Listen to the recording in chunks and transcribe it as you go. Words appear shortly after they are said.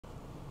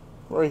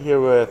We're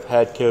here with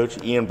head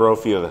coach Ian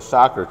Brophy of the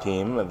soccer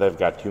team. They've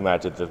got two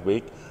matches this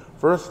week.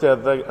 First,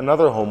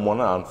 another home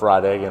one on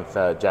Friday against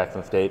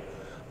Jackson State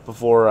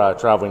before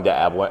traveling to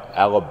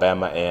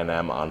Alabama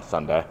A&M on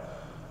Sunday.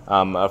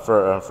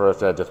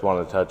 First, I just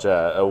wanted to touch.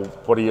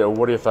 What are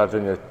your thoughts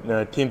on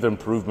your team's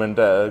improvement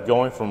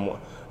going from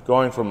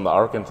the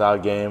Arkansas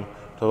game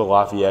to the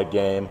Lafayette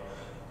game,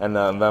 and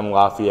then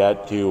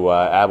Lafayette to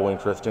Abilene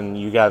Christian?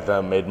 You guys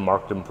made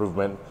marked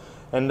improvement.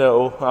 And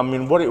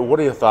what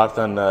are your thoughts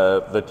on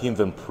the team's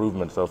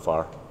improvement so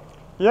far?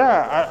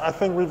 Yeah, I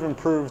think we've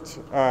improved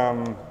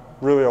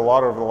really a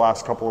lot over the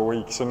last couple of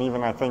weeks, and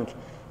even I think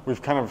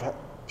we've kind of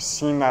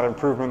seen that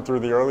improvement through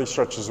the early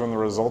stretches when the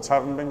results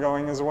haven't been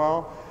going as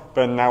well.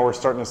 But now we're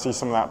starting to see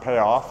some of that pay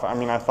off. I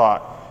mean, I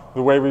thought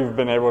the way we've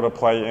been able to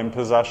play in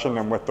possession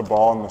and with the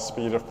ball and the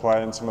speed of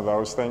play and some of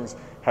those things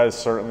has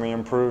certainly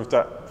improved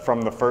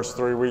from the first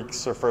 3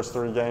 weeks or first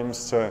 3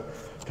 games to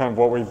kind of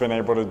what we've been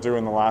able to do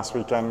in the last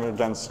weekend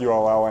against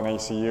ULL and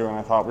ACU. And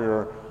I thought we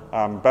were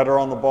better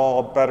on the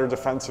ball, better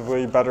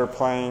defensively, better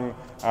playing,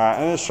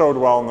 and it showed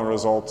well in the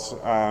results.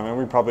 And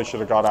we probably should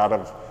have got out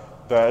of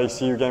the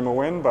ACU game a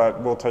win, but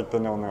we'll take the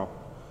 0-0.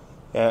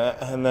 Yeah,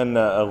 and then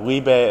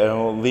Libe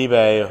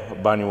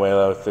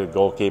Banuelos, the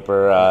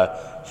goalkeeper,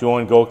 she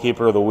won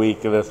goalkeeper of the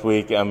week this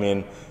week. I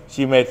mean,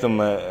 she made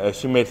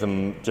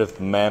some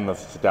just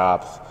mammoth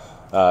stops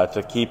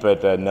to keep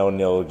it a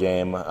 0-0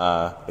 game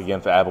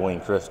against Abilene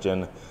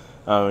Christian.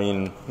 I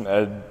mean,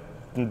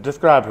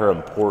 describe her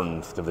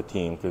importance to the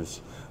team,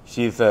 because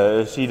she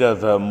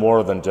does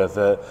more than just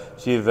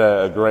she's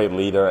a great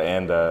leader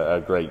and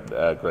a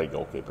great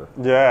goalkeeper.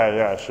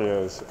 Yeah, she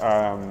is.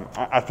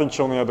 I think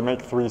she only had to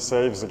make 3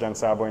 saves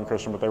against Abilene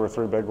Christian, but they were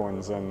 3 big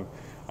ones. And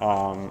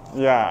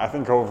yeah, I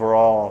think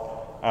overall,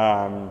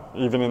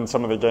 even in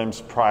some of the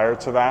games prior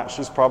to that,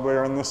 she's probably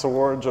earned this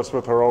award just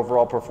with her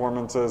overall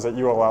performances. At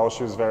ULL,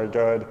 she was very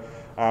good,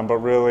 but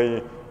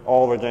really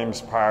all the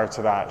games prior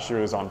to that, she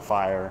was on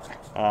fire,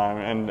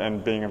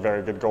 and being a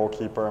very good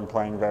goalkeeper and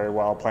playing very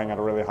well, playing at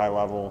a really high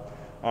level.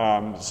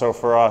 So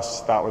for us,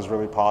 that was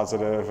really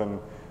positive, and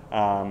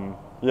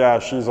yeah,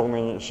 she's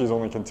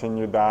only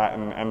continued that,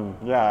 and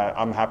yeah,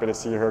 I'm happy to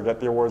see her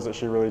get the awards that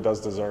she really does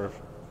deserve.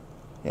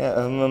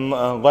 Yeah, and then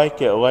like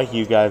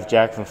you guys,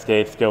 Jackson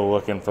State's still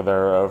looking for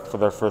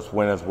their first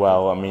win as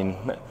well. I mean,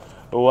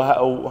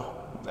 what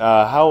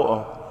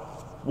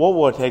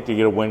will it take to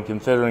get a win,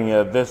 considering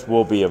this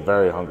will be a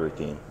very hungry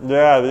team?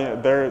 Yeah,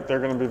 they're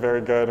going to be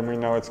very good, and we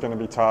know it's going to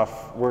be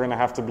tough. We're going to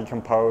have to be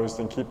composed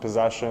and keep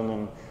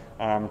possession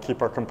and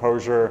keep our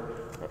composure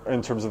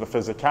in terms of the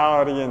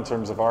physicality, in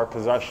terms of our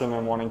possession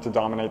and wanting to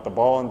dominate the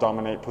ball and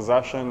dominate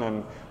possession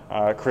and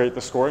create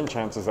the scoring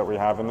chances that we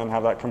have, and then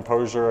have that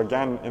composure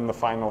again in the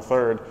final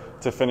third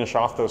to finish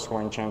off those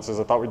scoring chances.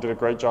 I thought we did a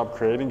great job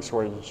creating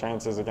scoring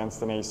chances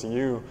against an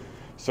ACU.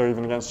 So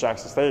even against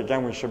Jackson State,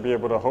 again, we should be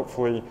able to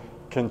hopefully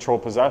control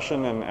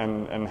possession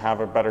and have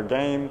a better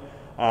game.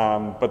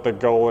 But the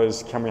goal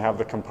is, can we have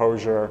the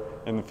composure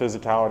and the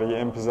physicality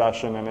in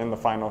possession and in the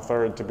final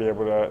third to be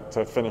able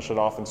to finish it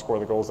off and score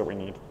the goals that we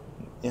need.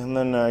 And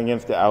then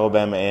against the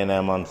Alabama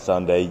A&M on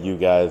Sunday, you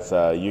guys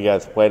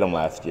played them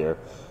last year.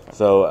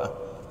 So,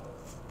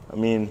 I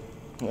mean,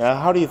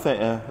 how do you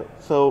think?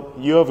 So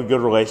you have a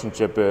good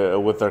relationship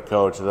with their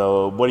coach.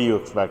 So what do you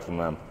expect from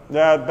them?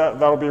 Yeah,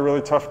 that'll be a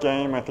really tough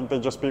game. I think they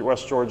just beat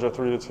West Georgia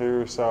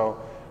 3-2. So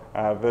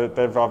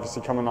they've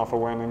obviously coming off a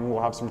win, and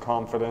we'll have some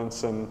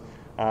confidence. And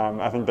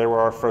I think they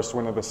were our first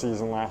win of the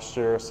season last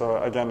year. So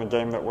again, a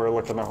game that we're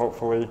looking to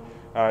hopefully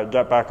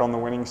get back on the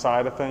winning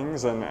side of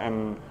things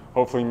and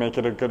hopefully make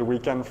it a good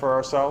weekend for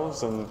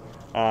ourselves. And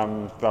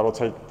that'll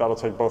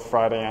take both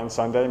Friday and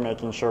Sunday,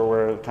 making sure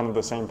we're kind of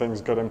the same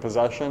things, good in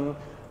possession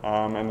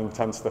and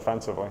intense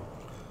defensively.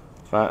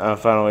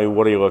 Finally,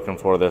 what are you looking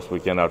for this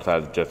weekend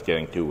outside of just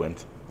getting 2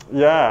 wins?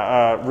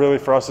 Yeah, really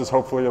for us is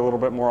hopefully a little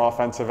bit more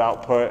offensive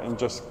output and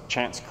just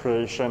chance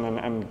creation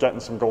and getting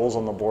some goals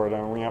on the board.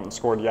 And we haven't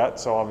scored yet,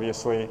 so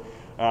obviously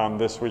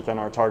this weekend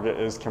our target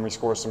is, can we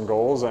score some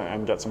goals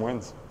and get some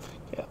wins?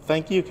 Yeah,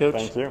 thank you, Coach.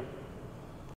 Thank you.